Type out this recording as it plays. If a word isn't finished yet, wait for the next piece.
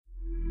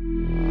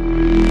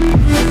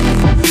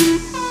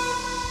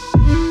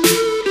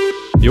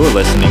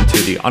listening to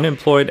the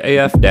Unemployed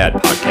AF Dad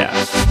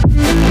podcast.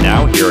 And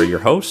now, here are your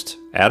hosts,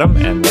 Adam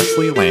and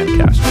Leslie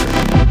Lancaster.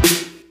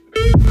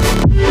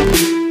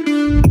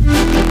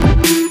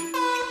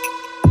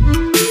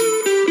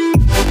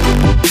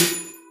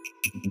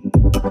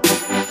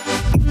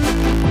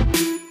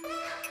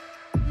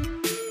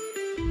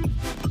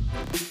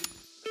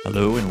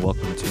 Hello and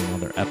welcome to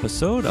another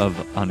episode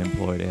of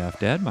Unemployed AF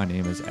Dad. My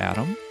name is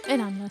Adam.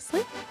 And I'm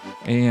Leslie.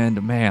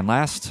 And man,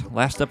 last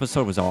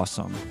episode was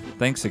awesome.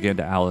 Thanks again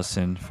to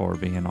Allison for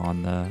being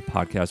on the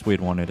podcast. We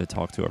had wanted to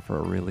talk to her for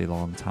a really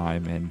long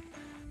time and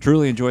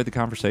truly enjoyed the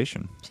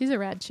conversation. She's a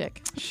rad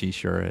chick. She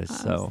sure is.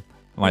 So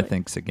my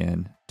thanks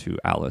again to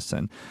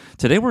Allison.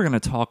 Today we're going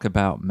to talk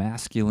about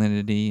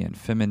masculinity and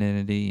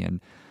femininity and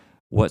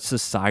what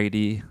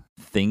society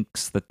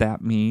thinks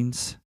that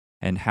means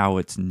and how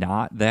it's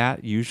not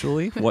that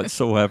usually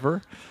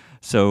whatsoever.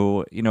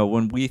 So,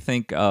 when we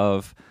think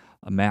of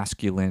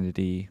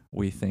masculinity,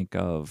 we think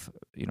of,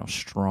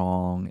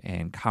 strong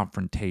and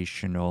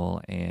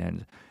confrontational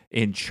and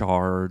in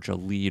charge, a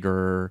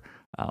leader,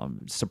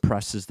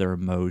 suppresses their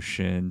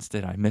emotions.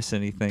 Did I miss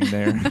anything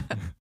there?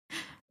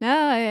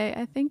 No,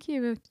 I think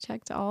you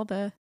checked all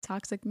the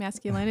toxic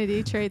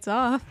masculinity traits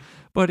off.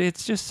 But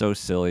it's just so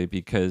silly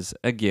because,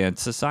 again,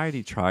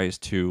 society tries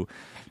to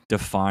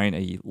define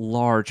a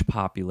large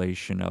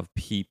population of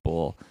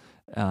people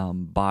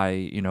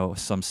by,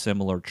 some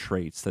similar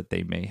traits that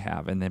they may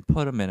have, and then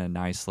put them in a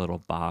nice little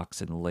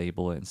box and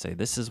label it and say,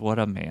 this is what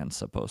a man's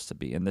supposed to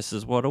be, and this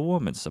is what a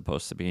woman's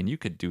supposed to be. And you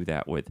could do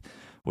that with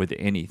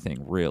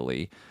anything,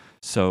 really.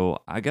 So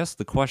I guess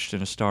the question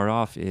to start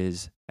off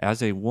is,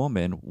 as a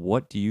woman,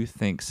 what do you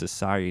think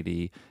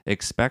society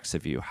expects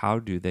of you? How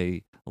do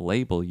they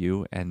label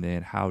you? And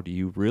then how do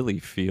you really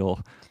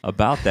feel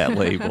about that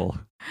label?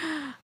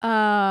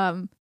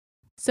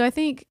 So I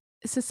think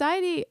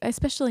society,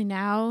 especially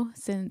now,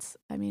 since,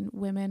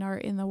 women are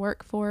in the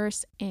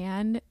workforce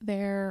and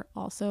they're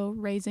also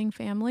raising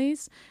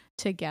families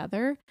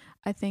together,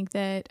 I think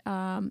that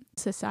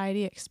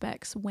society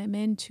expects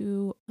women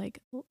to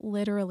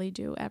literally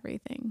do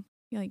everything.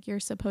 You're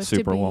supposed to be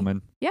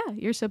Superwoman. Yeah,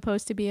 you're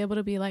supposed to be able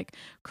to be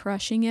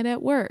crushing it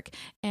at work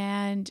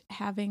and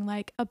having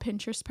a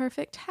Pinterest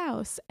perfect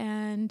house,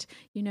 and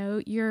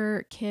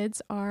your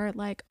kids are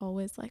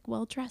always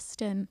well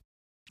dressed, and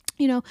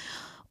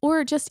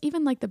or just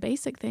even the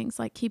basic things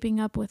like keeping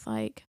up with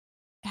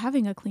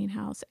having a clean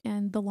house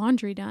and the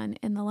laundry done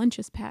and the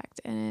lunches packed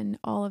and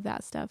all of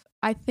that stuff.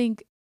 I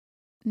think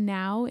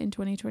now in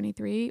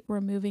 2023,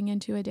 we're moving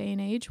into a day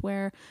and age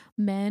where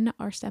men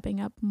are stepping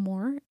up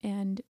more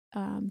and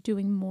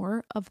doing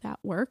more of that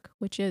work,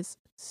 which is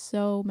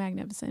so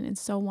magnificent and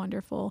so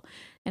wonderful.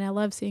 And I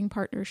love seeing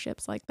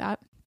partnerships like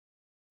that.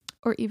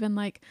 Or even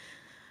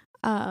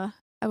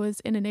I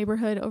was in a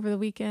neighborhood over the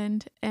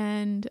weekend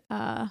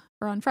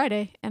or on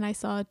Friday, and I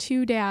saw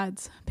two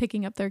dads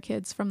picking up their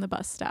kids from the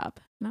bus stop.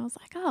 And I was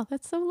like, oh,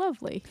 that's so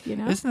lovely,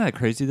 Isn't that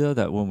crazy, though,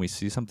 that when we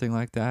see something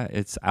like that,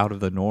 it's out of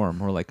the norm?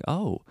 We're like,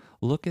 oh,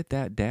 look at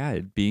that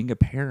dad being a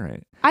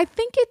parent. I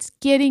think it's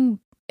getting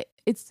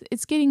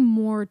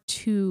more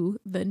to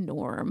the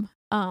norm.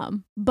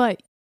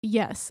 But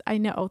yes, I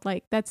know.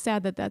 That's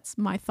sad that's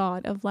my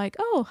thought of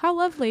oh, how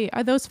lovely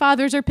are those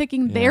fathers are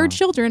picking their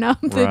children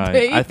up that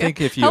they I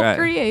think if you help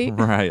create.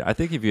 Right. I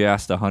think if you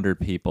asked 100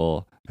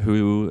 people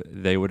who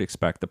they would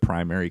expect the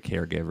primary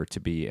caregiver to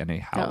be in a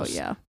house,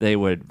 they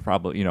would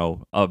probably,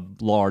 a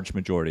large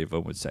majority of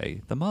them would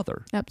say the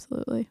mother.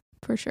 Absolutely.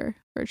 For sure.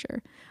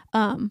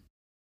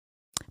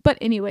 But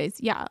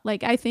anyways, yeah,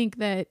 I think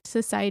that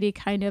society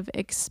kind of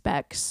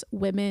expects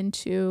women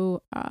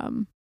to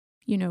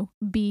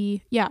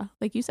be,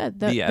 like you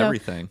said,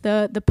 everything.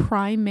 The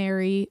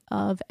primary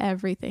of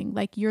everything.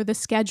 You're the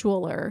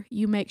scheduler.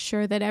 You make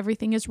sure that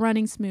everything is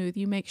running smooth.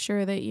 You make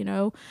sure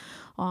that,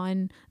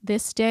 on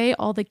this day,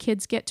 all the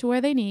kids get to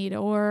where they need,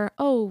 or,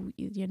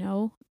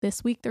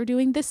 this week they're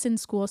doing this in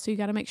school. So you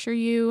got to make sure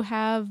you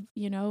have,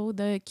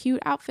 the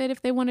cute outfit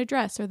if they want to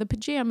dress, or the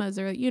pajamas,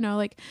 or,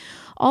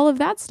 all of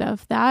that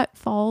stuff that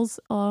falls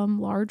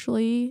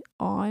largely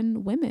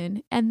on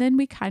women. And then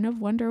we kind of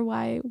wonder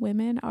why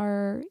women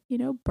are,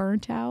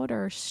 burnt out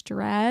or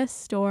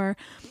stressed, or,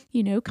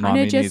 kind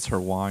of just needs her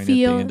wine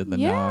feel, at the end of the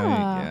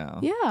night.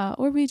 Yeah.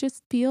 Or we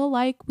just feel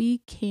like we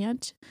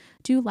can't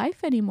do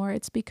life anymore.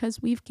 It's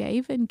because we've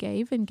gave and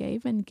gave and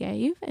gave and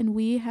gave, and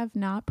we have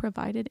not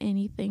provided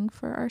anything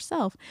for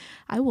ourselves.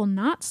 I will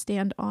not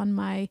stand on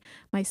my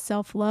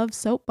self-love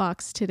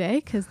soapbox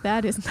today, because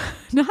that is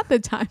not the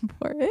time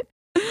for it.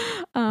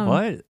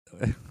 What?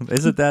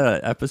 Isn't that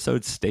an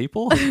episode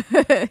staple?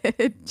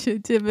 It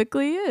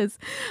typically is.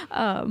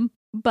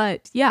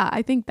 But yeah,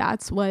 I think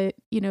that's what,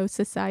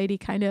 society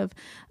kind of,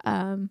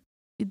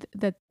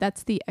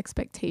 that's the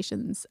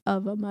expectations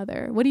of a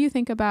mother. What do you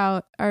think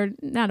about, or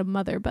not a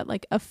mother, but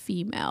a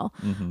female?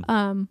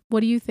 Mm-hmm. What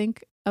do you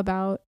think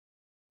about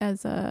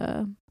as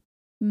a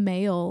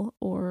male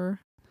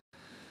or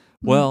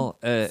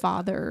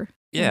father?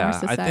 Yeah, in our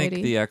society? I think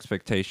the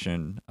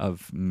expectation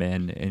of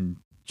men in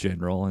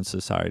general in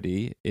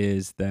society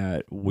is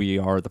that we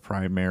are the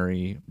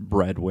primary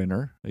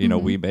breadwinner.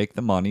 Mm-hmm. We make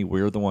the money.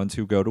 We're the ones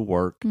who go to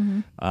work.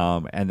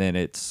 Mm-hmm. And then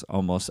it's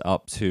almost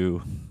up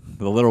to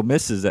the little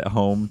missus at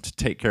home to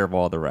take care of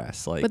all the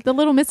rest. Like, But the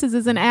little missus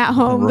isn't at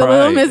home. The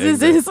little Right,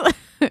 missus is.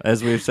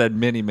 as we've said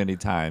many, many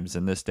times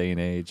in this day and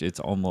age, it's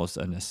almost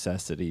a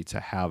necessity to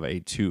have a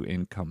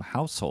 2-income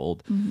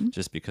household Mm-hmm.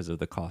 just because of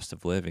the cost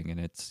of living. And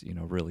it's,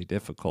 really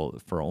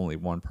difficult for only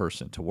one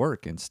person to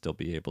work and still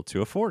be able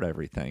to afford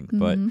everything.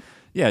 But Mm-hmm.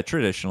 yeah,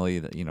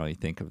 traditionally, you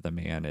think of the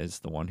man as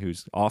the one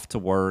who's off to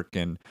work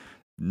and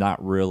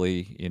not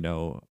really,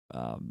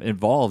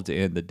 involved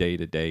in the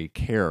day-to-day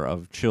care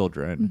of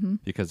children Mm-hmm.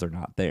 because they're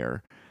not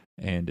there.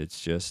 And it's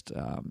just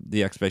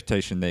the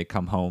expectation they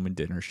come home and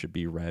dinner should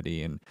be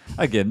ready. And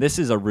again, this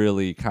is a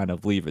really kind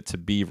of leave it to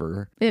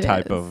Beaver It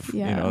type is, of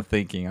yeah.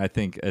 thinking. I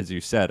think, as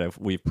you said,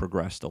 we've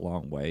progressed a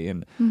long way,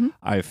 and Mm-hmm.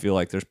 I feel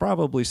like there's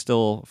probably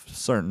still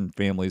certain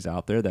families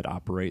out there that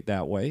operate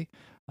that way.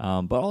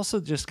 But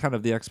also just kind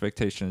of the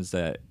expectations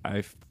that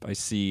I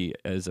see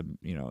as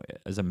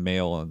a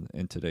male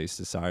in today's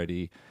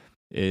society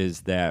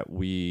is that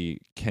we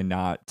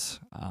cannot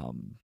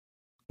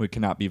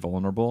be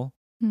vulnerable.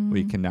 We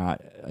Mm-hmm.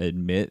 cannot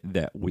admit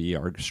that we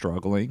are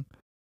struggling,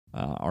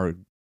 are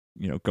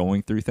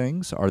going through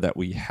things, or that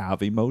we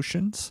have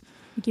emotions.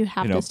 Like you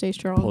have to stay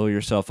strong. Pull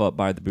yourself up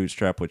by the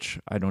bootstrap, which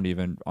I don't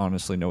even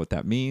honestly know what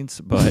that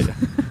means, but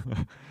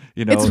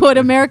It's what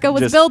America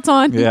was just- built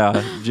on.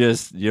 yeah,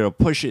 just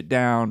push it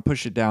down.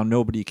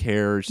 Nobody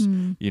cares.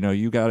 Mm.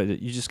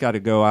 You just got to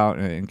go out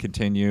and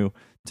continue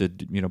to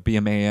be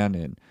a man,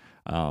 and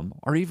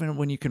or even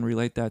when you can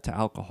relate that to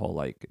alcohol,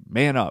 like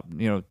man up.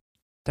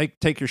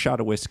 Take your shot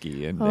of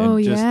whiskey and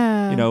just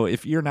yeah.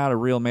 if you're not a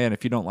real man,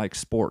 if you don't like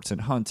sports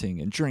and hunting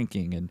and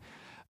drinking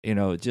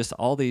and just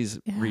all these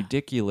Yeah.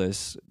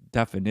 ridiculous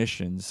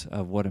definitions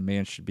of what a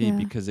man should be, Yeah.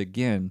 because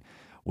again,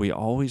 we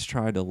always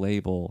try to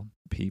label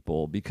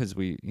people because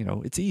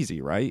it's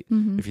easy, right?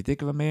 Mm-hmm. If you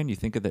think of a man, you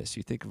think of this.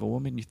 You think of a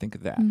woman, you think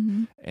of that.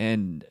 Mm-hmm.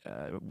 And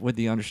with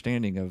the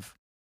understanding of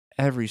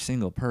every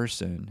single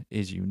person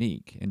is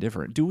unique and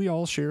different. Do we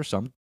all share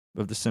some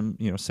of the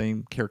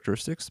same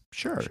characteristics?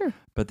 Sure. Sure.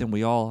 But then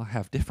we all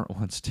have different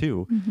ones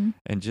too. Mm-hmm.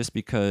 And just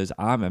because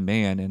I'm a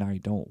man and I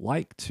don't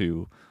like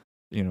to,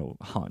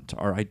 hunt,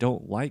 or I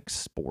don't like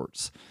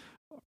sports,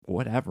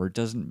 whatever,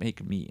 doesn't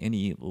make me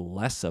any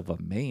less of a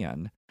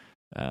man.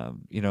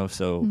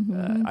 So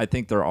Mhm. I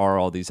think there are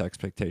all these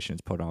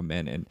expectations put on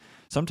men, and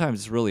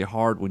sometimes it's really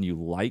hard when you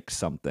like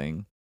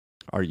something,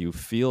 or you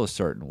feel a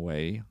certain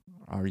way,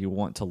 or you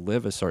want to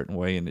live a certain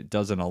way, and it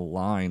doesn't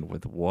align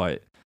with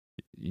what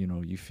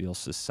you feel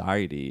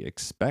society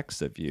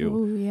expects of you.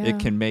 Oh, yeah. It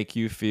can make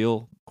you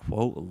feel,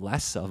 quote,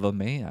 less of a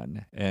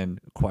man and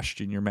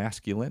question your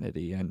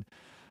masculinity. And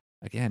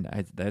again,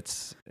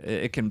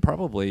 it can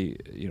probably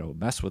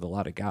mess with a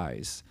lot of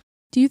guys.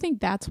 Do you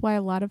think that's why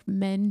a lot of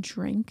men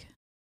drink?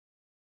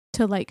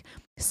 To like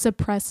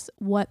suppress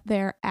what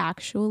they're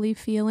actually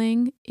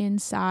feeling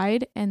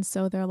inside, and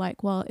so they're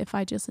like, well, if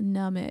I just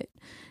numb it,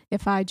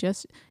 if I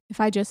just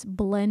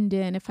blend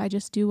in, if I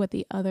just do what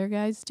the other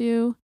guys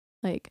do,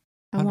 like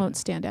I won't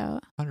stand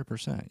out.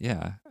 100%,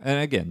 yeah.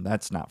 And again,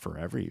 that's not for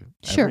every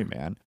Sure.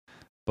 man,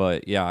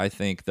 but yeah, I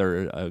think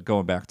they're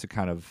going back to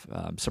kind of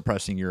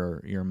suppressing your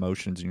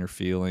emotions and your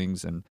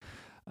feelings, and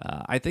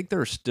I think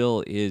there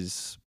still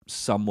is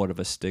somewhat of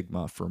a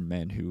stigma for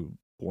men who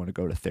want to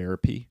go to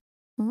therapy.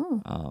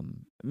 Oh.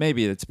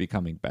 Maybe it's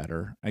becoming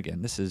better.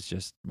 Again, this is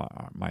just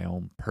my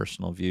own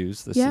personal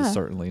views. This Yeah. is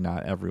certainly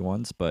not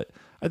everyone's, but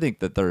I think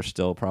that there are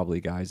still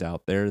probably guys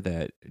out there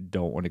that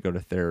don't want to go to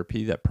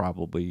therapy, that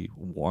probably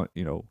want,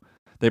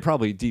 they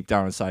probably deep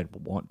down inside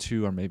want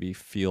to, or maybe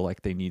feel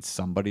like they need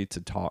somebody to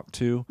talk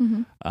to.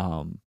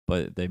 Mm-hmm.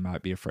 But they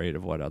might be afraid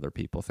of what other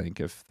people think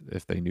if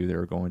they knew they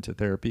were going to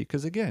therapy.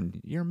 Because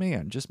again, you're a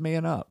man, just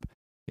man up.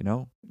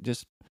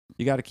 Just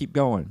you got to keep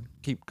going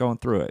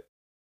through it.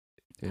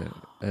 Yeah.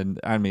 And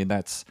I mean,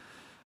 that's,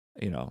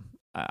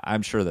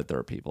 I'm sure that there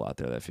are people out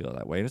there that feel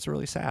that way. And it's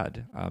really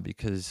sad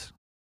because,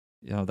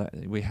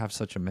 that we have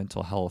such a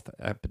mental health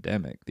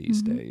epidemic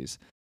these Mhm. days.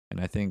 And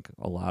I think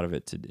a lot of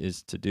it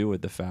is to do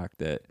with the fact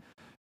that,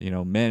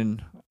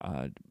 men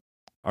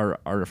are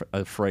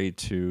afraid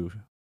to,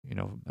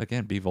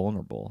 again, be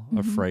vulnerable, Mhm.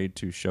 afraid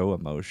to show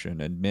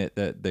emotion, admit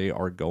that they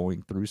are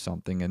going through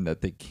something and that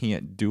they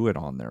can't do it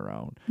on their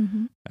own.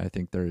 Mm-hmm. I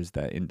think there is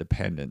that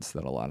independence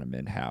that a lot of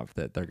men have,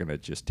 that they're going to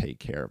just take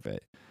care of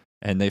it.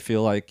 And they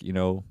feel like,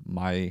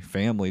 my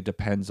family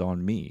depends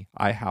on me.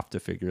 I have to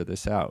figure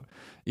this out.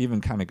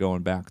 Even kind of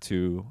going back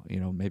to,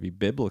 maybe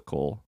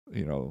biblical,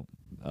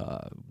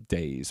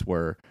 days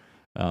where,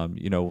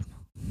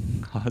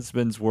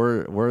 husbands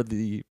were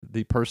the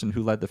person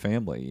who led the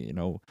family.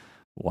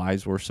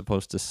 Wives were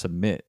supposed to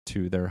submit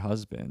to their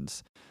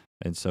husbands.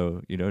 And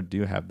so,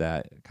 do have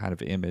that kind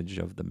of image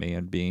of the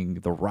man being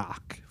the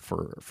rock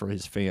for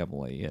his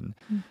family, and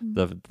Mm-hmm.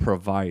 the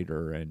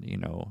provider, and,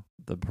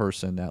 the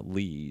person that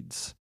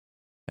leads.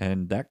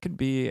 And that could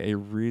be a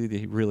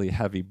really, really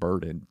heavy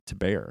burden to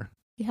bear.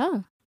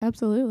 Yeah,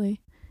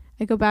 absolutely.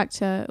 I go back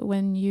to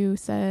when you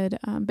said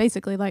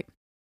basically like,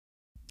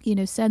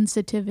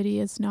 sensitivity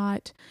is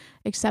not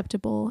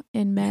acceptable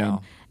in men. Yeah.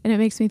 And it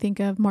makes me think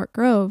of Mark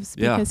Groves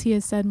Yeah. because he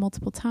has said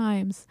multiple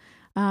times,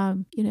 I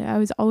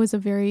was always a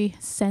very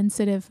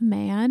sensitive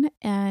man.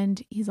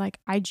 And he's like,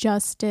 I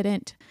just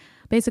didn't,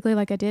 basically,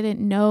 like, I didn't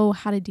know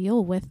how to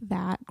deal with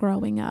that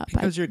growing up.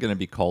 Because you're going to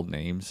be called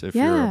names if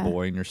you're a Yeah.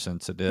 boy and you're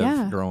sensitive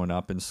Yeah. growing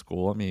up in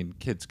school. I mean,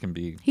 kids can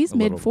be. He's a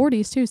little-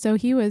 mid-40s too. So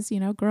he was,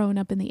 growing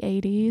up in the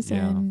 80s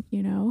Yeah. and,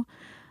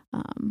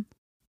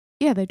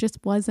 there just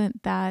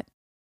wasn't that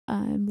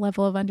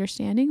level of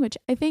understanding, which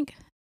I think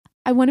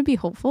I want to be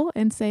hopeful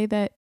and say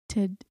that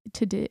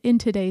in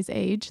today's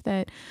age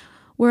that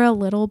we're a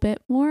little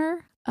bit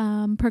more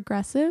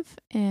progressive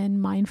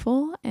and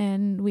mindful,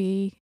 and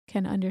we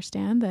can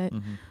understand that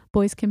Mhm.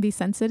 boys can be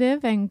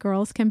sensitive and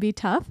girls can be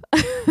tough.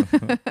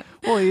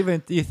 Well,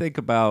 even you think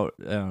about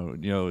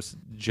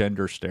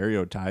gender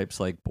stereotypes,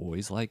 like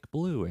boys like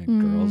blue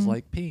and girls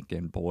like pink,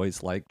 and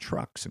boys like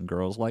trucks and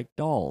girls like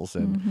dolls,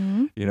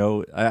 and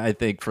Mhm. I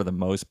think for the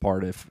most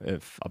part,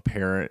 if a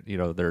parent,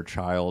 their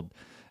child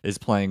is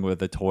playing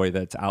with a toy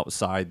that's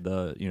outside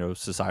the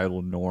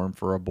societal norm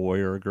for a boy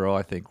or a girl,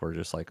 I think we're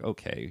just like,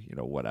 okay,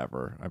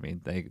 whatever. I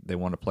mean, they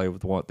want to play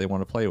with what they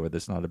want to play with.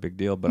 It's not a big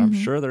deal. But I'm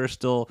Mhm. sure there are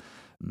still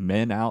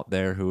men out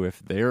there who, if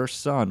their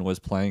son was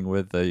playing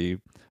with a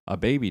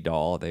baby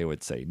doll, they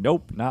would say,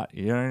 nope,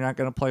 you're not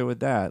going to play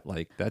with that.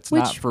 Like, that's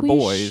not for we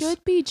boys.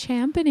 should be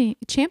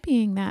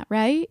championing that,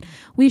 right?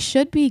 We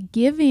should be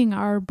giving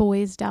our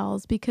boys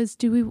dolls because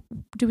do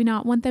we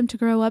not want them to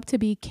grow up to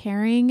be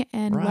caring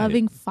and Right.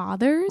 loving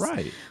fathers?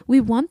 Right.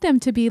 We want them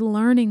to be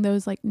learning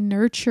those like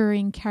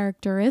nurturing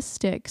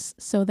characteristics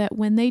so that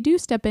when they do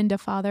step into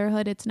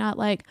fatherhood, it's not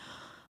like,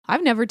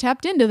 I've never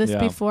tapped into this Yeah.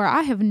 before.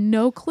 I have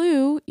no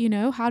clue,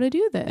 how to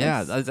do this.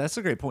 Yeah, that's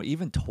a great point.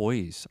 Even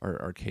toys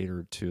are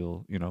catered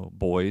to,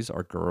 boys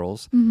or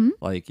girls, Mm-hmm.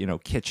 like,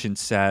 kitchen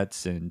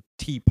sets and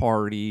tea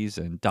parties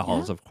and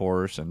dolls, Yeah. of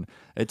course. And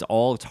it's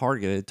all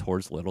targeted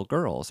towards little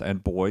girls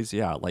and boys.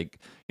 Yeah, like,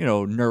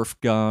 Nerf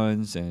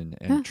guns and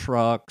Yeah.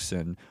 trucks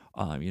and,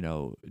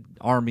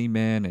 army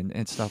men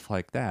and stuff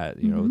like that,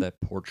 Mhm. that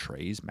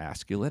portrays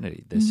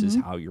masculinity. This is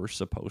Mhm. how you're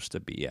supposed to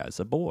be as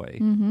a boy.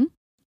 Mm-hmm.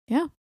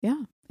 Yeah.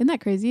 Yeah. Isn't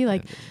that crazy?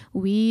 Like, And-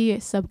 we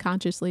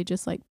subconsciously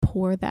just like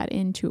pour that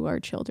into our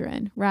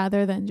children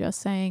rather than just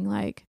saying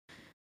like,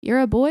 you're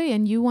a boy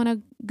and you want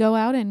to go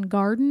out and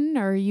garden,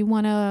 or you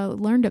want to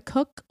learn to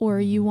cook, or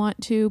you Mhm.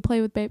 want to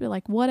play with baby,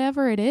 like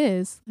whatever it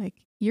is,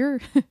 like you're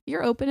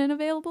you're open and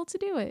available to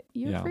do it.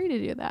 You're Yeah. free to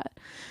do that.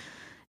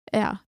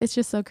 Yeah, it's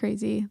just so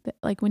crazy that,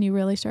 like, when you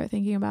really start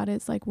thinking about it,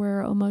 it's like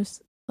we're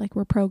almost like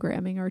we're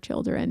programming our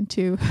children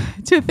to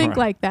think Right.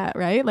 like that,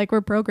 right? Like we're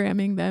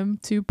programming them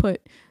to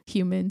put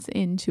humans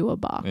into a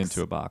box.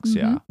 Into a box,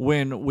 yeah.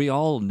 When we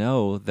all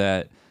know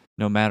that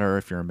no matter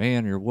if you're a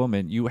man or a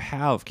woman, you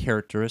have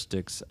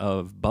characteristics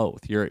of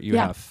both. You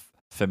Yeah. have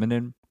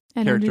feminine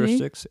Energy.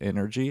 characteristics,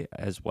 energy,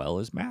 as well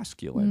as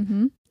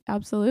masculine.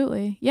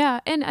 Absolutely.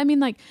 Yeah. And I mean,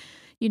 like,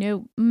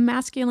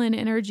 masculine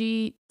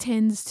energy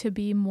tends to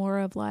be more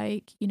of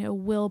like,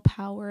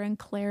 willpower and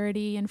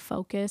clarity and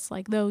focus.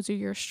 Like, those are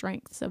your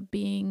strengths of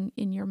being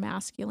in your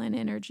masculine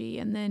energy.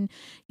 And then,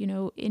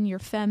 in your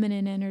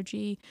feminine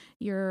energy,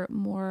 you're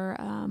more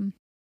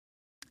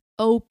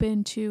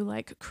open to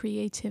like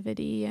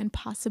creativity and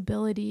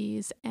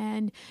possibilities,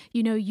 and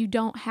you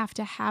don't have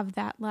to have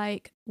that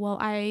like, well,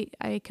 I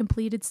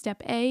completed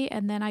step A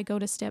and then I go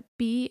to step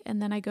B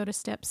and then I go to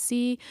step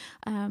C.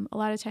 A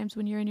lot of times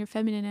when you're in your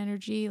feminine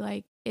energy,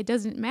 like, it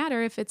doesn't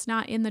matter if it's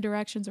not in the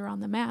directions or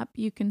on the map,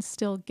 you can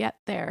still get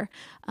there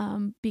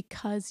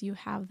because you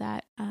have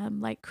that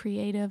like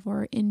creative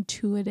or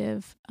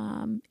intuitive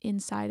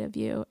inside of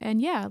you.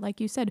 And yeah,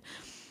 like you said,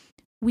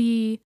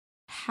 we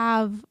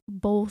have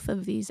both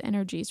of these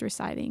energies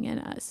residing in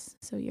us.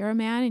 So you're a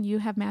man and you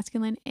have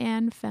masculine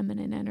and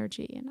feminine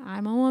energy, and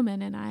I'm a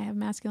woman and I have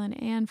masculine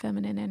and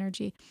feminine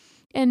energy.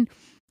 And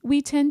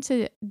we tend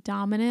to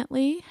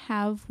dominantly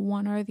have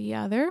one or the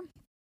other,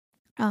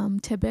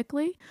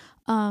 typically.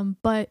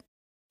 But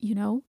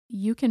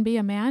you can be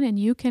a man and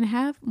you can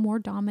have more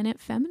dominant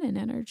feminine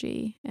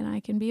energy, and I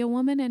can be a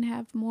woman and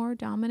have more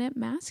dominant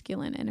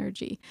masculine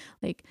energy.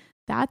 Like,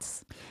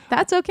 that's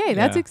okay.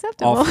 That's Yeah.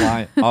 acceptable.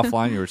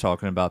 Offline, you were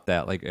talking about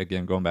that, like,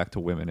 again, going back to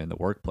women in the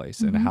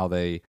workplace and Mhm. how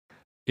they,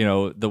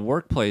 the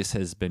workplace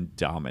has been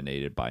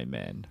dominated by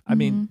men. I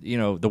mean,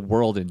 the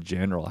world in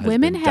general has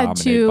Women been had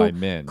dominated to by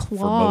men for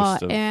claw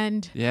most of.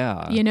 and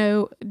Yeah.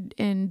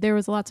 and there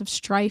was lots of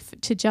strife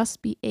to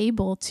just be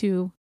able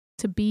to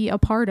be a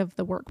part of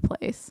the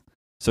workplace.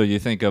 So you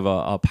think of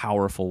a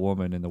powerful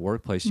woman in the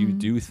workplace, you Mhm.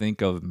 do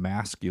think of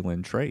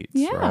masculine traits,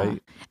 Yeah.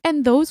 right?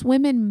 And those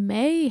women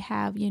may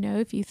have,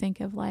 if you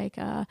think of like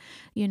a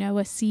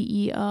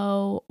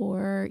CEO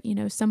or,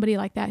 somebody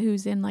like that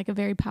who's in like a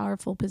very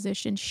powerful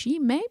position, she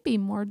may be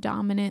more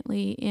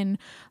dominantly in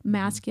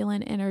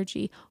masculine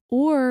energy,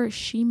 or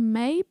she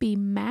may be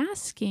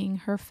masking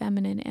her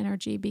feminine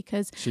energy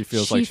because She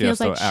feels like she has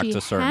to act she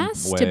a certain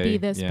has to be way.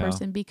 this Yeah.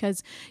 person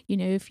because,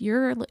 if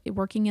you're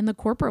working in the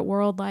corporate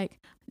world, like,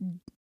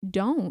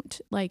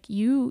 don't like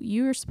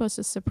you're supposed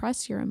to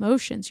suppress your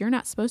emotions. You're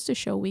not supposed to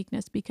show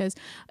weakness because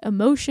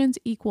emotions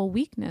equal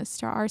weakness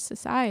to our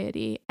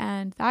society,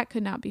 and that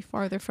could not be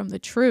farther from the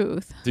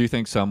truth. Do you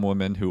think some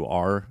women who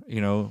are,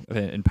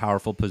 in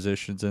powerful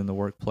positions in the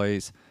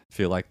workplace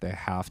feel like they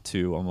have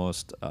to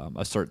almost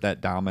assert that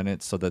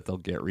dominance so that they'll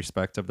get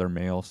respect of their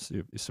male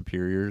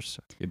superiors?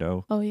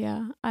 Oh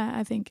yeah,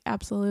 I think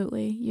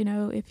absolutely.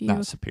 If you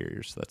Not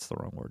superiors. That's the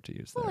wrong word to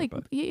use there. like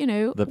But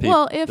if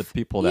the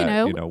people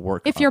that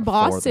work if your for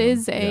boss them,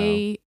 is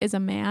yeah. a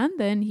man,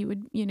 then he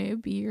would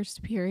be your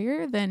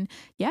superior. Then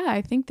yeah,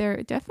 I think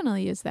there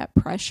definitely is that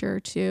pressure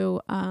to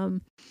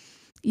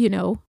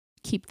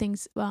keep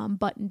things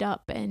buttoned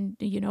up, and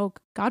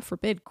God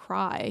forbid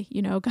cry,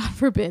 God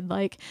forbid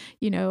like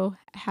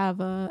have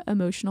a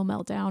emotional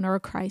meltdown or a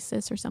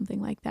crisis or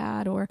something like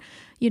that, or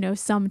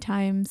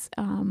sometimes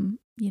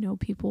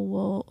people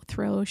will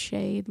throw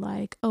shade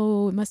like,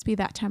 oh, it must be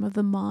that time of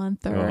the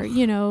month, or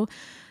Ugh.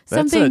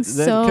 something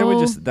so Can we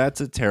just?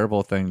 That's a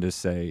terrible thing to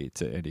say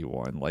to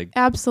anyone. Like,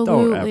 don't ever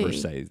absolutely.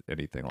 say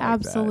anything like that.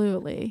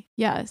 Absolutely.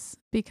 Yes,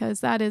 because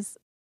that is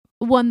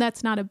one,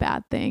 that's not a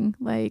bad thing.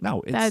 Like,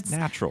 No, it's that's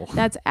natural.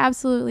 that's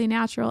absolutely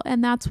natural,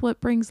 and that's what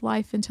brings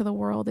life into the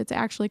world. It's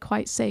actually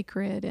quite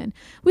sacred, and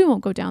we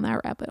won't go down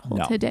that rabbit hole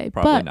No, today.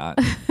 probably But not.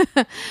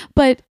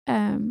 but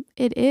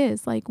it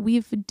is like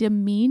we've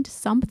demeaned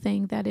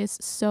something that is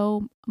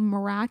so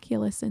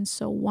miraculous and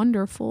so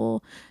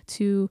wonderful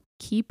to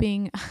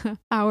keeping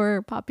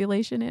our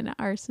population and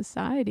our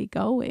society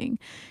going.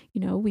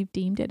 We've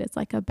deemed it as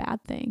like a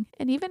bad thing.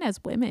 And even as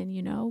women,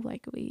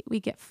 like we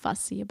get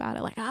fussy about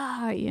it, like,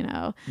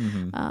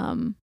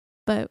 hmm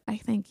but I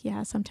think,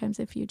 yeah, sometimes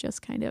if you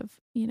just kind of,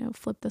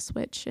 flip the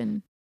switch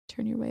and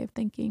turn your way of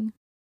thinking.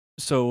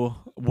 So,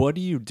 what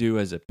do you do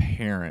as a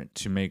parent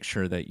to make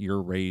sure that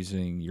you're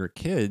raising your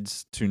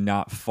kids to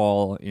not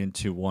fall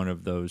into one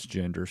of those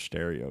gender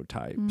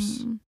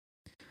stereotypes? Mm.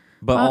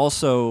 But Uh,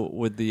 also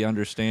with the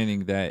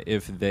understanding that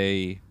if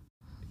they,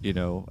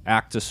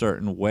 act a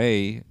certain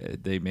way,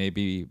 they may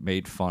be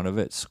made fun of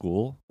at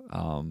school.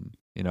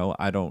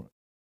 I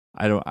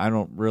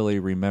don't really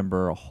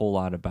remember a whole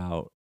lot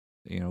about,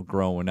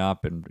 growing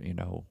up and,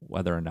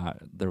 whether or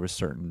not there was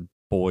certain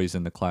boys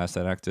in the class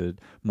that acted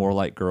more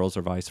like girls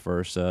or vice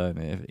versa,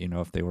 and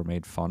if they were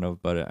made fun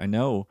of. But I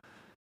know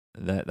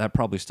that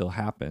probably still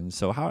happens.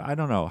 So I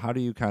don't know, how do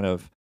you kind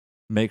of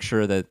make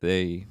sure that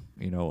they,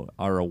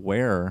 are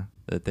aware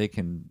that they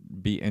can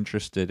be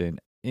interested in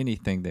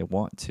anything they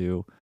want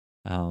to,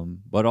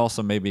 but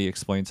also maybe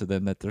explain to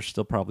them that there's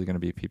still probably going to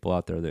be people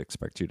out there that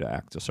expect you to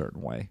act a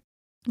certain way.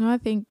 I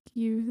think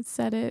you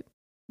said it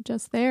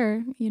just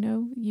there.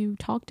 You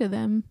talk to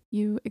them,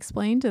 you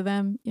explain to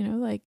them,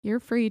 like, you're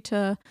free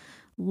to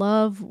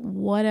love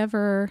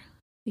whatever,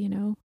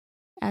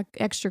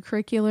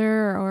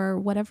 extracurricular or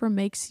whatever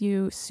makes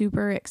you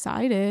super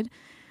excited.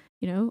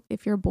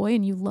 If you're a boy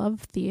and you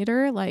love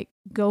theater, like,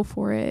 go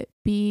for it.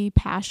 Be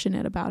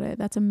passionate about it.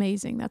 That's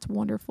amazing. That's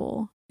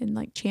wonderful. And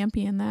like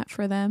champion that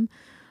for them.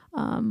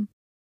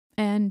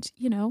 And,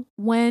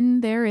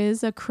 when there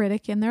is a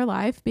critic in their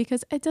life,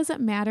 because it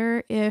doesn't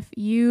matter if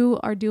you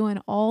are doing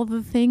all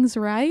the things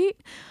right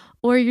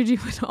or you're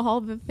doing all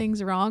the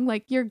things wrong,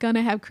 like, you're going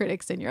to have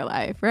critics in your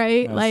life,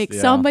 right? Like,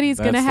 somebody's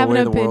going to have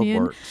an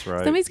opinion.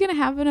 Right? Somebody's going to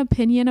have an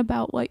opinion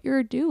about what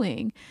you're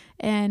doing.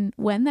 And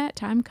when that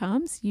time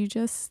comes,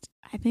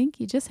 I think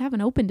you just have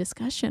an open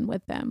discussion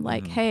with them.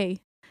 Like,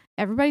 hey,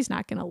 everybody's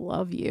not going to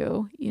love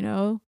you,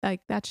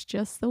 like, that's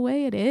just the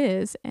way it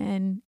is.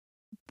 And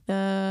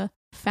the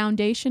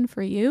foundation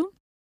for you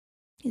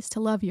is to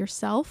love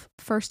yourself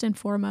first and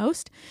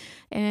foremost.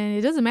 And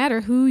it doesn't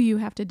matter who you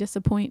have to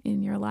disappoint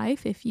in your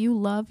life. If you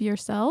love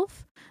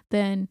yourself,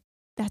 then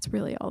that's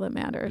really all that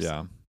matters.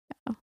 Yeah.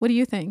 What do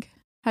you think?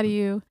 How do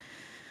you?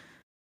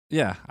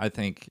 Yeah, I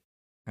think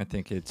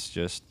it's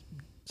just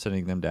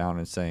sitting them down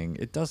and saying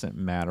it doesn't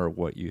matter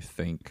what you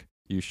think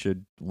you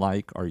should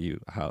like or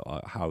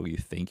how you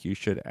think you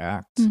should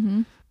act.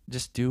 Mm-hmm.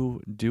 Just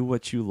do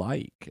what you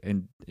like.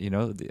 And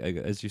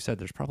as you said,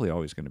 there's probably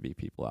always going to be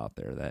people out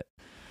there that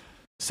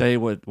say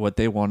what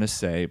they want to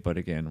say, but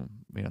again,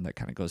 that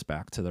kind of goes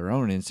back to their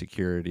own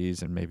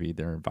insecurities and maybe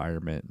their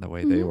environment and the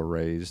way they were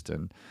raised.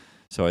 And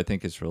so I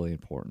think it's really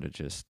important to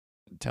just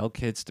tell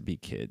kids to be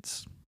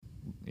kids.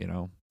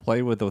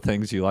 Play with the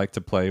things you like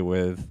to play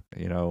with.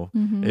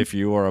 If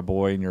you are a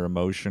boy and you're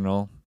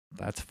emotional,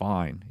 that's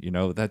fine.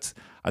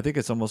 I think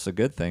it's almost a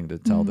good thing to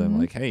tell them,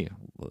 like, hey,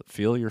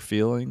 feel your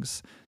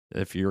feelings.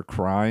 If you're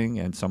crying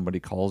and somebody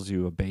calls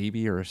you a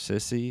baby or a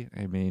sissy,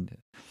 I mean,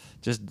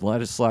 just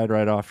let it slide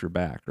right off your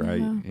back,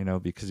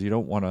 right? Because you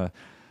don't want to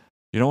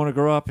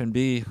grow up and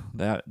be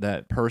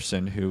that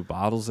person who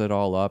bottles it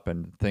all up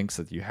and thinks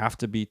that you have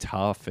to be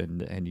tough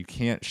and you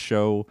can't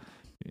show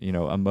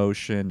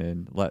emotion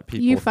and let You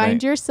people find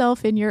think.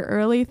 yourself in your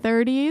early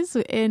 30s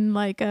in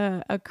like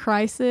a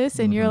crisis,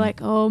 and you're Hmm. like,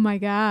 oh my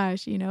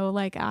gosh,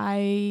 like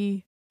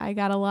I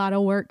got a lot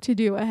of work to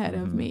do ahead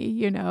of Hmm.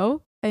 me,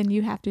 and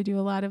you have to do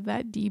a lot of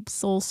that deep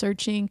soul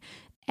searching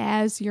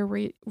as you're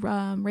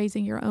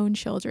raising your own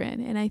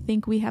children. And I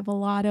think we have a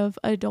lot of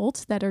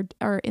adults that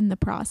are in the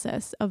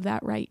process of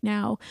that right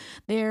now.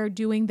 They're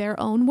doing their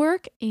own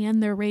work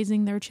and they're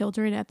raising their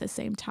children at the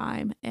same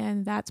time,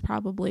 and that's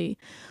probably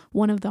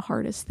one of the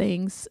hardest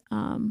things.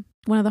 One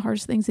of the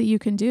hardest things that you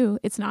can do.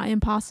 It's not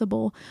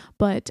impossible,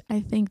 but I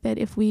think that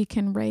if we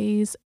can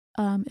raise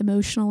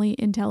emotionally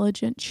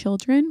intelligent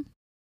children,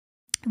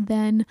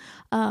 then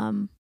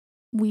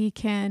we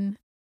can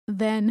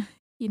then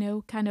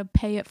kind of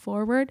pay it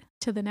forward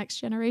to the next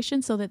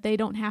generation so that they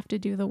don't have to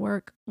do the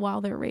work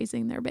while they're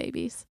raising their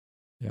babies.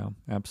 Yeah,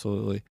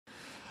 absolutely.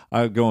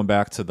 Going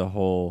back to the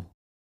whole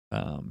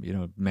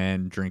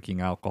men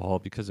drinking alcohol,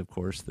 because of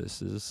course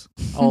this is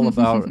all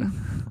about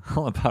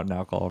all about an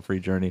alcohol-free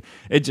journey.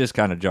 It just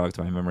kind of jogged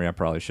to my memory. I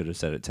probably should have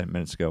said it 10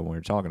 minutes ago when we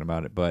were talking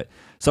about it, but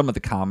some of the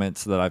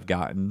comments that I've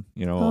gotten,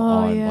 Oh,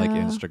 on like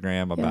yeah.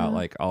 Instagram about Yeah.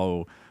 like,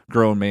 oh,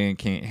 grown man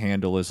can't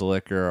handle his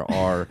liquor,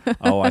 or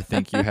oh, I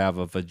think you have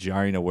a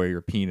vagina where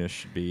your penis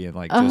should be, and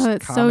like just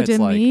It's so comments like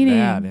that. demeaning.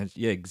 And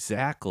yeah,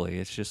 exactly.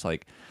 It's just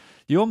like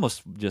you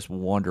almost just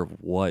wonder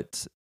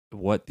what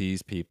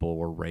these people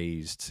were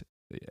raised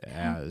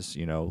as,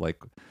 like,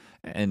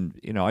 and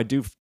I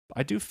do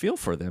feel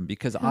for them,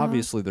 because Yeah.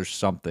 obviously there's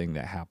something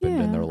that happened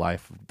in their Yeah.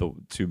 life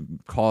to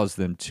cause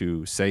them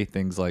to say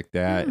things like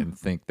that Yeah. and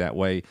think that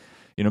way.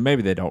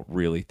 Maybe they don't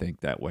really think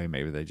that way.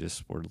 Maybe they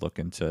just were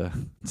looking to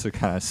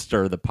kind of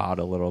stir the pot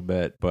a little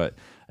bit. But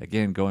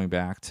again, going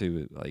back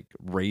to like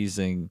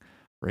raising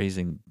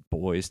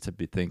boys to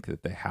think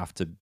that they have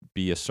to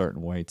be a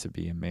certain way to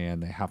be a man.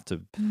 They have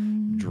to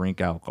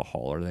drink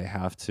alcohol, or they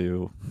have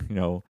to,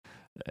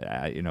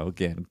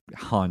 again,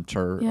 hunt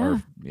Yeah.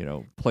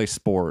 or play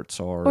sports,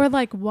 Or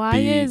like, why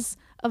be- is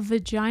a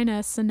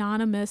vagina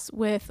synonymous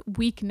with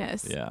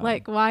weakness? Yeah.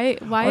 Like, why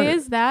Or-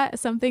 is that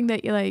something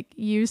that you like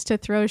use to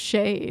throw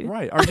shade?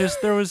 right. Or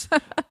just there was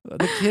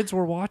the kids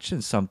were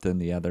watching something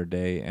the other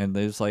day, and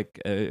there's like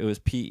it was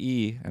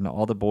PE, and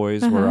all the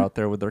boys were Uh-huh. out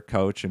there with their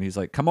coach, and he's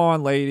like, "Come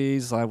on,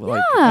 ladies!" Like,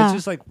 Yeah. it's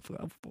just like,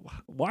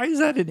 why is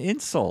that an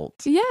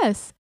insult?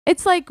 Yes.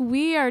 It's like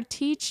we are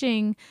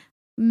teaching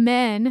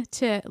men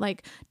to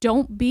like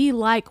don't be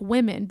like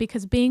women,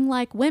 because being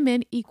like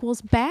women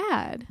equals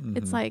bad.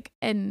 It's Mhm. like,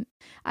 and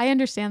I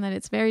understand that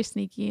it's very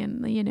sneaky,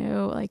 and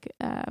like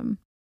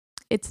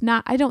it's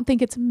not, I don't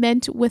think it's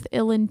meant with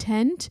ill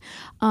intent,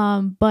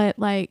 but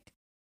like,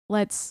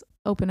 let's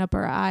open up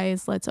our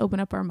eyes, let's open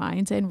up our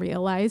minds and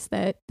realize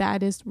that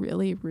that is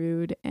really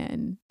rude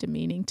and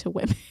demeaning to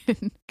women.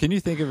 Can you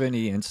think of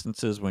any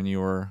instances when you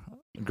were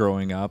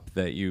growing up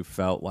that you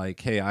felt like,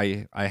 hey,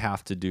 I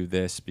have to do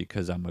this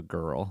because I'm a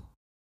girl?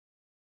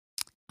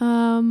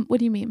 What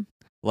do you mean?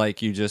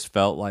 Like you just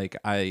felt like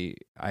I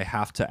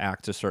have to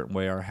act a certain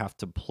way, or I have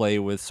to play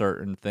with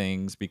certain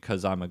things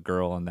because I'm a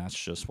girl, and that's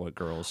just what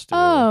girls do.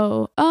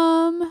 Oh,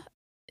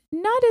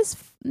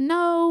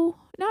 no,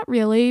 not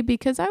really,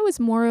 because I was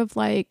more of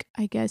like,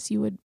 I guess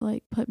you would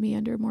like put me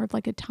under more of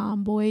like a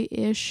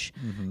tomboy-ish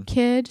Mhm.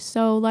 kid.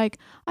 So like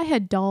I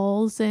had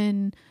dolls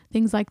and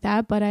things like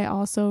that, but I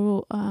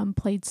also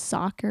played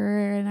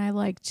soccer, and I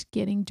liked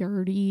getting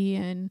dirty,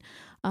 and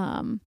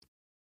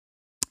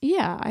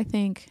yeah, I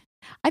think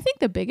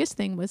the biggest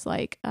thing was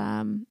like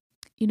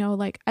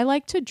like I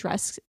like to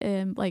dress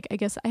like, I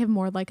guess I have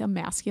more like a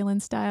masculine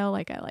style.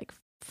 Like I like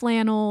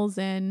flannels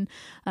and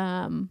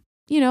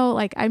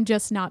like I'm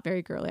just not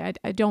very girly.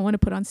 I don't want to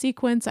put on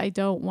sequins. I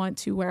don't want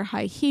to wear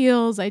high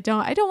heels. I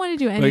don't want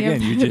to do any But of again,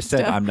 that you just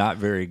said stuff. I'm not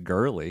very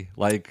girly.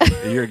 Like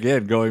you're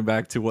again going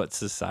back to what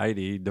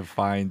society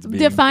defines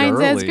being As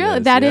girly girly.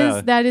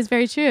 as. That is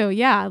very true.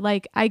 Yeah,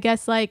 like I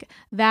guess like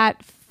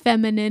that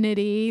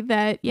femininity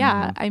that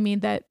I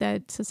mean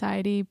that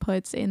society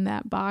puts in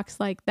that box,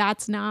 like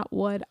that's not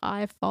what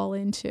I fall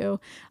into.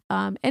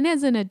 And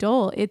as an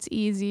adult, it's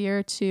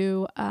easier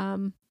to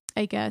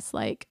I guess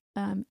like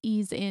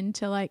ease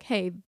into like,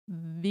 hey,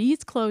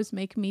 these clothes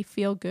make me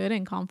feel good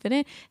and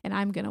confident, and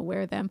I'm gonna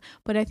wear them.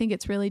 But I think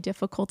it's really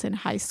difficult in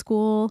high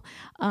school,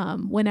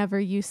 whenever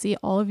you see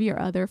all of your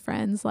other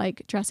friends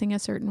like dressing a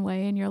certain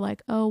way, and you're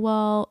like, oh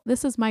well,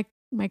 this is my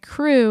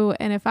crew,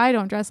 and if I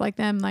don't dress like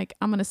them, like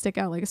I'm gonna stick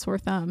out like a sore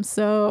thumb.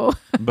 So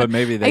But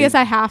maybe I guess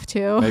I have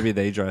to. maybe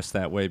they dress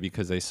that way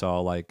because they saw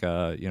like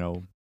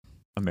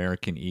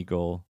American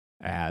Eagle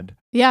ad,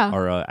 Yeah.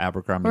 or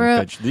Abercrombie Or a-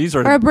 Fitch. These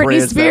are or a Britney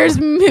brands Spears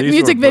these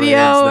music were video,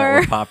 brands that or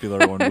were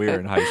popular when we were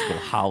in high school.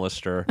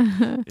 Hollister,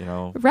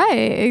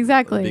 right,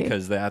 exactly.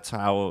 because that's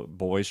how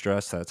boys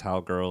dress. That's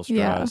how girls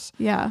yeah, dress.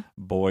 yeah,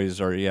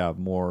 Boys are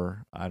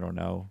more, I don't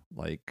know,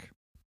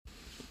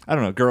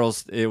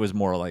 girls, it was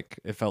more like,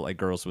 it felt like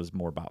girls was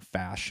more about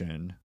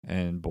fashion,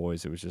 and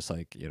boys, it was just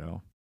like,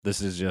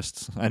 this is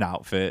just an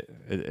outfit.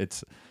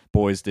 It's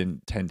boys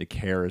didn't tend to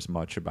care as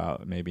much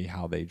about maybe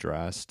how they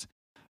dressed.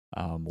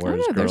 I don't whereas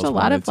know. There's girls a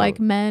lot wanted of like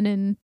men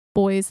and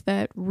boys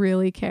that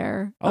really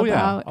care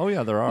about, oh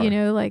yeah, there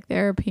are. like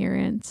their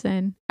appearance.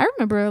 And I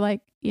remember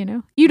like,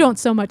 you don't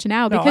so much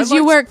now No, I because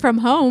you like work from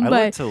home, I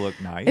like but to look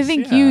nice. I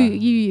think you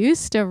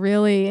used to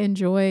really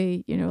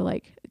enjoy,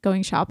 like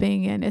going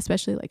shopping and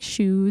especially like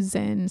shoes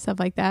and stuff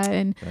like that.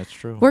 And That's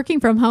true. working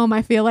from home,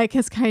 I feel like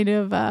has kind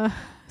of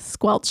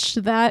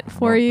squelched that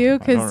for you I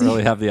because don't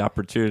really have the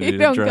opportunity you to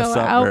don't dress go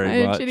up out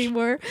very much much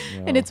anymore.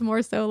 No. And it's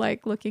more so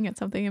like looking at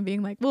something and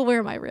being like, well, where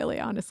am I really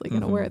honestly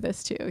going to wear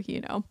this to,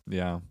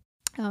 Yeah.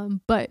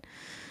 But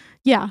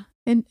yeah,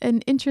 an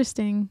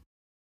interesting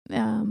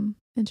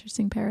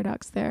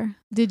paradox there.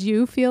 Did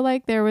you feel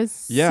like there was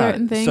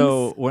certain things?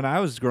 So when I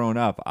was growing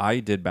up,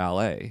 I did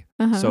ballet.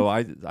 So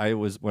I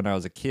was, when I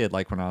was a kid,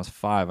 like when I was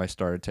 5, I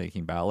started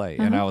taking ballet,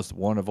 and I was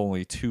one of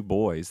only 2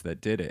 boys that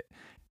did it.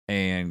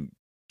 And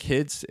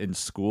kids in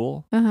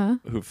school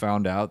who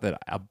found out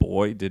that a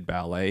boy did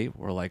ballet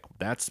were like,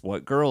 "That's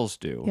what girls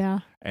do." Yeah.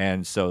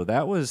 And so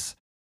that was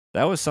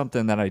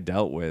something that I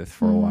dealt with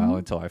for a while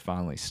until I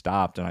finally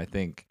stopped. And I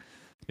think,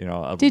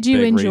 did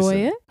you enjoy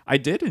it? I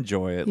did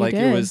enjoy it. You like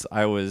did.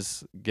 I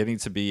was getting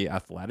to be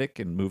athletic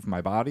and move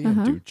my body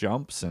and do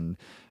jumps, and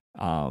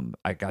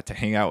I got to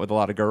hang out with a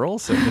lot of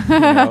girls. And,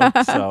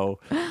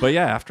 but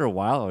yeah, after a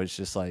while, I was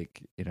just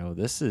like,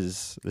 this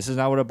is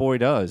not what a boy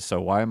does. So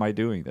why am I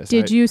doing this?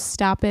 Did you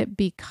stop it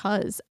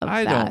because of that?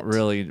 I don't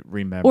really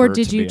remember. Or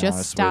did to you be just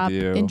honest stop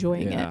with you.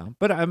 enjoying it?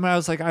 But I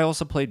was like, I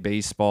also played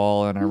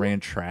baseball and I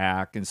ran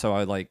track, and so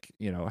I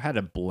had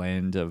a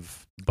blend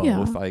of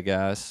both, I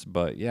guess.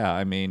 But yeah,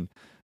 I mean,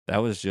 that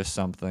was just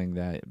something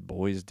that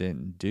boys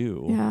didn't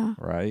do,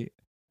 right?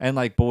 And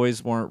like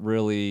boys weren't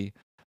really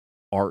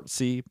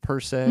artsy per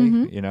se,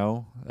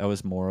 that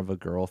was more of a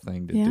girl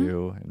thing to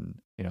do.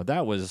 And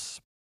that was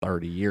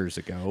 30 years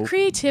ago.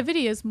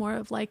 Creativity is more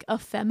of like a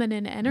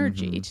feminine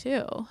energy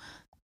too.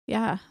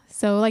 Yeah.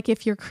 So like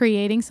if you're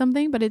creating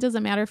something, but it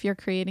doesn't matter if you're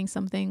creating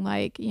something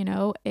like,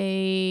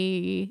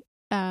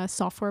 a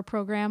software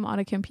program on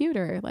a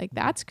computer, like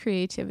that's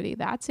creativity,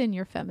 that's in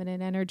your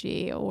feminine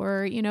energy.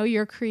 Or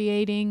you're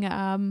creating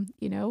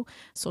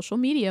social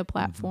media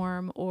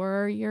platform,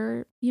 or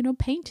you're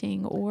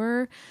painting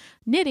or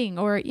knitting,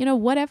 or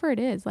whatever it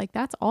is, like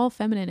that's all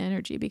feminine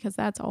energy because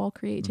that's all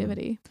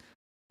creativity.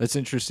 That's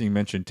interesting you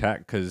mentioned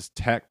tech, because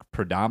tech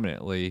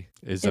predominantly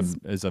is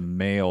a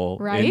male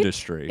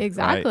industry.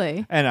 Exactly.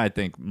 Right? And I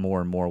think more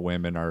and more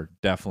women are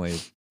definitely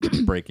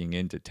breaking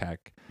into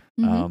tech.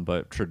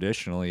 But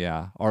traditionally,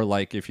 or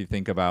like if you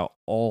think about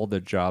all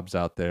the jobs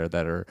out there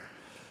that are,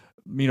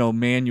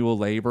 manual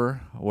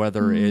labor,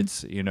 whether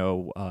it's,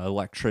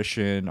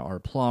 electrician or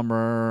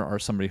plumber or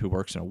somebody who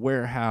works in a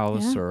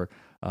warehouse or,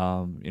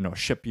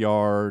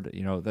 shipyard,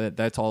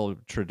 that's all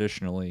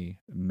traditionally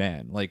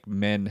men. Like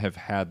men have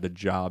had the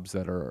jobs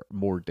that are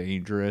more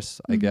dangerous,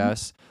 I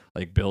guess,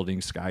 like building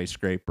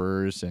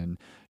skyscrapers and,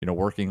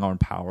 working on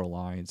power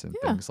lines and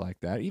things like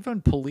that.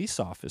 Even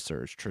police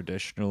officers,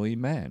 traditionally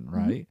men,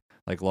 right?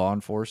 Like law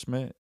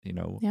enforcement,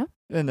 and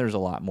there's a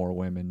lot more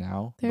women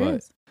now.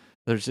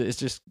 It's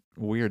just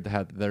weird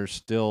that there's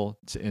still,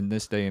 in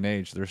this day and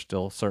age, there's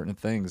still certain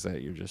things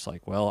that you're just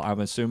like, well, I'm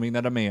assuming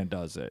that a man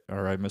does it,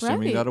 or I'm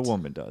assuming that a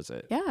woman does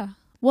it. Yeah.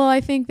 Well, I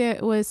think that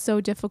it was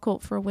so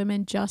difficult for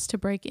women just to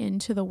break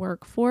into the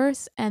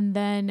workforce. And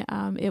then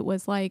it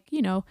was like,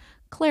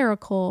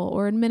 clerical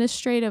or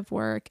administrative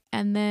work.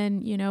 And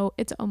then,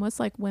 it's almost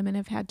like women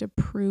have had to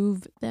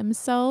prove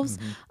themselves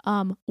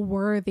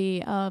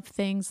worthy of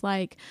things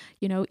like,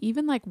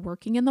 even like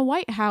working in the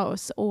White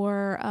House,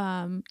 or,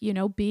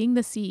 being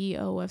the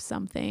CEO of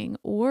something,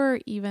 or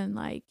even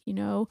like,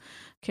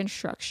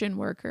 construction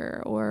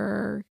worker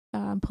or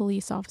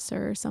police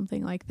officer or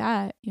something like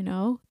that.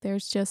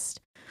 There's just,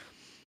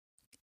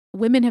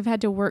 women have had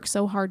to work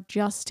so hard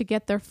just to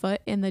get their foot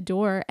in the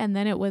door. And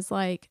then it was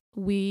like,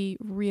 we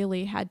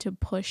really had to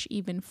push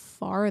even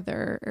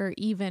farther or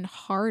even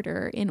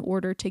harder in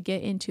order to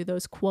get into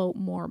those quote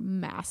more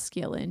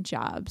masculine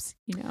jobs,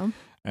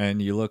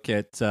 And you look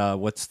at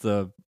what's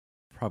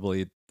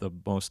probably the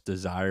most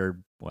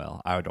desired,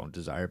 well, I don't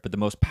desire it, but the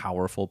most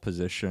powerful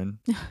position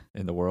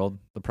in the world,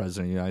 the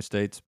president of the United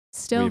States.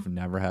 Still, we've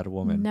never had a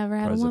woman. Never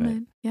had president. a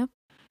woman. Yep.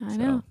 I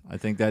know. I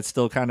think that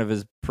still kind of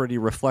is pretty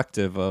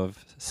reflective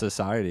of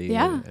society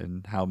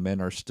and how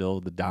men are still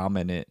the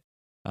dominant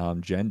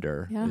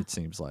gender, it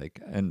seems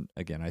like. And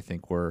again, I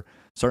think we're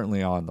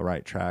certainly on the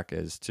right track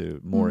as to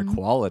more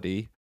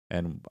equality.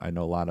 And I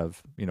know a lot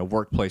of,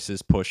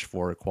 workplaces push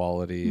for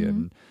equality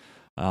and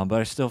but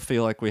I still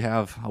feel like we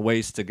have a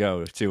ways to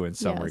go too in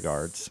some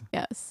regards.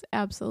 Yes,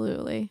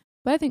 absolutely.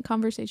 But I think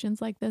conversations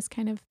like this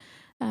kind of,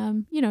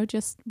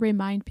 just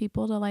remind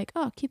people to like,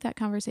 keep that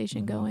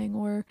conversation going,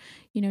 or,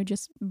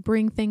 just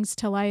bring things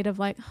to light of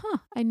like,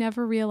 I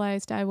never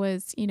realized I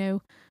was,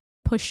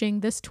 pushing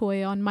this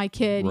toy on my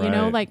kid,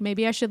 like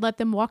maybe I should let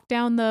them walk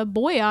down the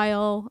boy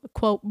aisle,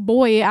 quote,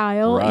 boy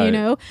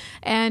aisle,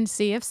 and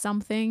see if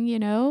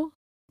something,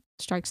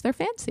 strikes their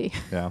fancy.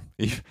 Yeah.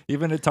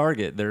 Even at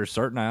Target, there are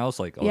certain aisles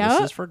like,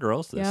 this is for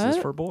girls, this is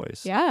for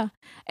boys. Yeah.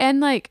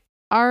 And like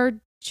our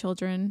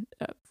children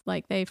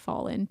like they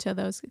fall into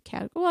those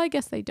categories. Well, I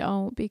guess they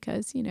don't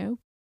because,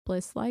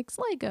 Bliss likes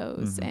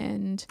Legos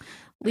and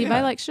Levi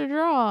Yeah. likes to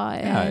draw.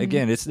 Yeah, And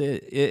again, it's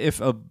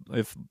if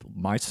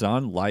my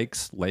son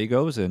likes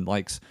Legos and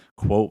likes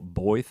quote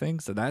boy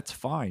things, then that's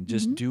fine.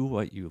 Just do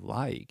what you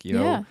like, you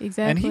know. yeah, And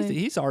exactly.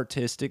 he's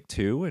artistic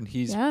too, and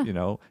he's Yeah.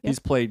 he's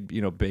played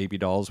baby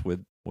dolls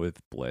with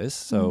Bliss,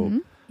 so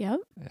Mhm. Yep.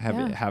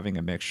 Yeah. having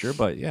a mixture.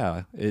 But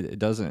yeah, it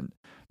doesn't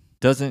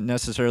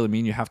necessarily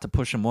mean you have to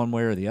push them one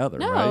way or the other,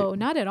 No, right?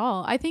 not at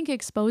all. I think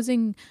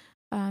exposing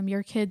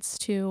your kids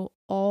to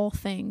all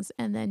things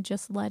and then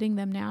just letting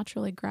them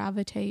naturally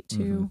gravitate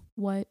to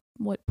what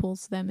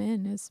pulls them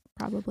in is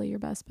probably your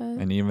best bet.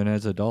 And even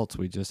as adults,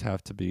 we just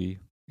have to be,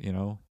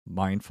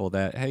 mindful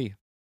that, hey,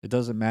 it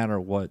doesn't matter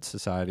what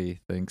society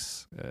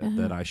thinks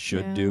that I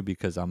should Yeah. do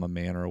because I'm a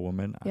man or a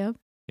woman, Yep.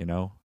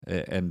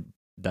 and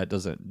that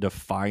doesn't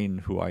define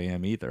who I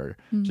am either,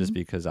 just Mhm.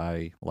 because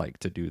I like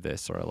to do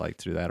this or I like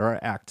to do that or I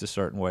act a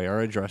certain way or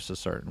I dress a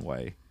certain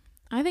way.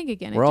 I think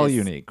again, We're all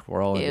unique.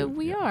 We're all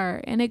we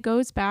are, and it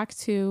goes back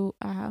to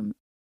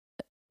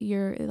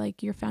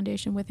your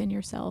foundation within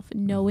yourself,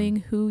 knowing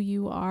who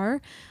you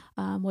are,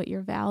 what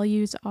your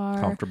values are,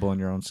 comfortable in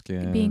your own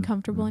skin, being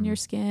comfortable in your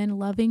skin,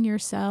 loving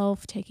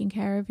yourself, taking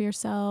care of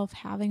yourself,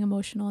 having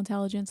emotional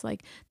intelligence.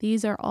 Like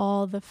these are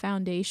all the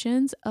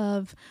foundations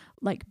of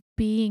like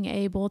being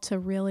able to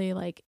really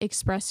like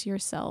express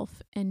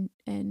yourself and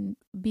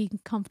being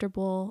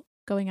comfortable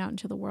going out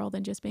into the world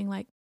and just being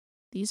like,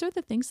 these are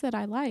the things that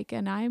I like,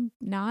 and I'm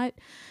not,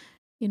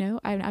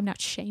 I'm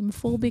not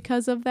shameful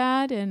because of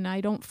that, and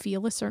I don't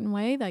feel a certain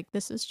way. Like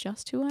this is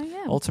just who I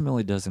am.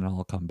 Ultimately, doesn't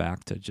all come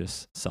back to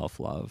just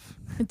self-love,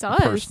 It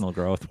does. personal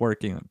growth,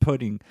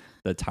 putting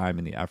the time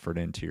and the effort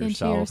into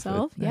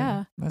yourself.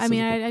 Yeah. that's I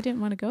mean, a- I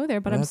didn't want to go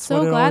there, but I'm that's so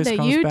what it glad always that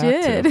comes you back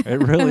to. did. It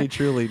really,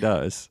 truly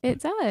does.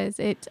 It does.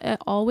 It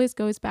always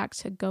goes back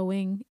to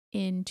going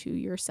into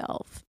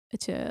yourself,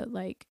 to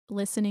like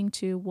listening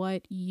to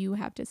what you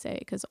have to say,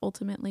 because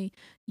ultimately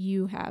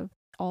you have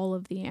all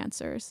of the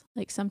answers.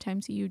 Like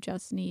sometimes you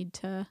just need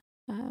to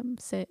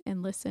sit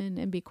and listen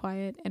and be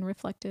quiet and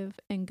reflective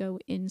and go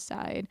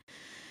inside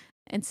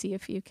and see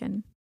if you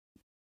can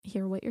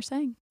hear what you're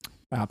saying.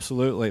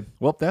 Absolutely.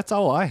 Well, that's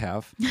all I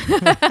have.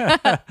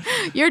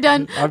 You're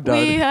done. I'm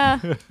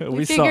done.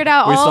 We figured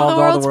out all the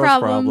world's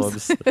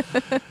problems.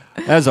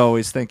 As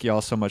always, thank you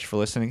all so much for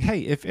listening. Hey,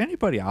 if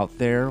anybody out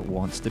there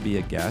wants to be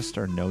a guest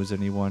or knows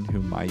anyone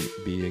who might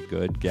be a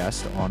good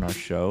guest on our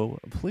show,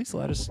 please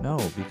let us know,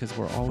 because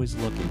we're always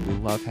looking. We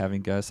love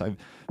having guests. I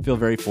feel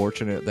very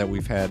fortunate that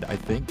we've had, I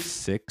think,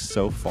 6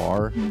 so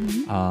far,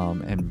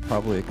 and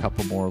probably a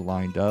couple more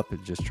lined up,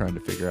 and just trying to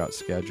figure out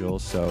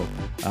schedules. So,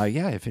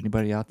 yeah, if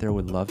anybody out there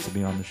would love to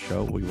be on the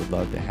show, we would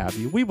love to have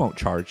you. We won't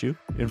charge you.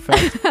 In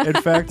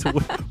fact,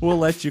 we'll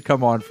let you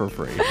come on for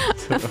free.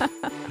 So,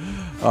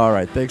 all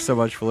right. Thanks so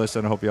much for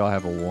listening. I hope you all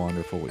have a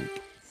wonderful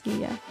week.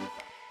 See ya.